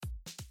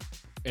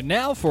And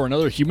now for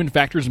another Human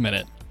Factors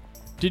Minute.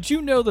 Did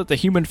you know that the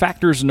Human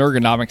Factors and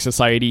Ergonomics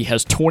Society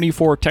has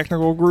 24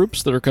 technical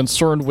groups that are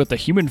concerned with the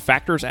human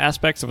factors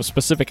aspects of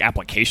specific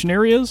application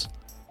areas?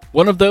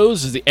 One of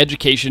those is the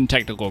Education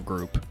Technical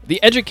Group. The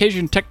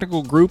Education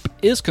Technical Group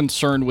is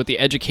concerned with the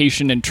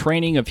education and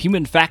training of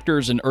human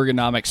factors and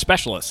ergonomics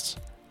specialists.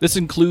 This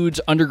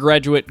includes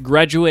undergraduate,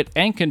 graduate,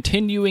 and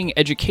continuing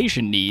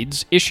education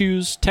needs,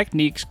 issues,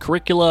 techniques,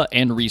 curricula,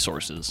 and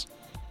resources.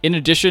 In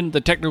addition,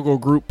 the technical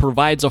group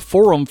provides a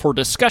forum for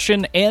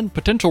discussion and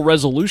potential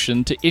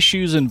resolution to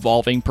issues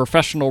involving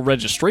professional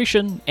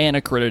registration and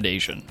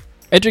accreditation.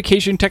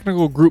 Education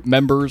Technical Group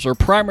members are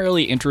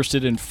primarily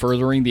interested in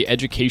furthering the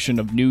education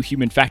of new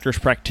human factors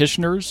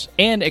practitioners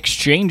and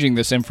exchanging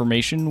this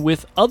information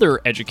with other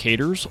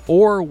educators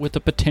or with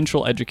the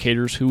potential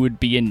educators who would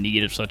be in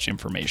need of such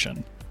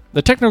information.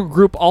 The technical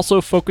group also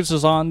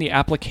focuses on the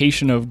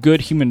application of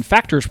good human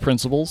factors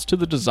principles to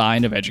the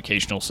design of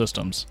educational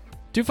systems.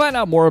 To find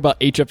out more about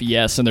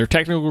HFES and their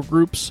technical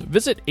groups,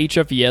 visit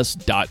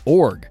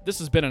hfes.org. This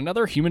has been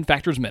another Human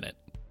Factors Minute.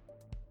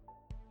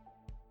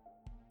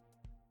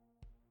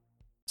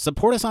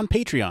 Support us on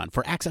Patreon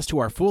for access to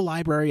our full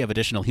library of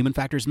additional Human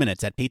Factors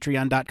Minutes at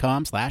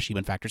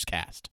patreon.com/HumanFactorsCast.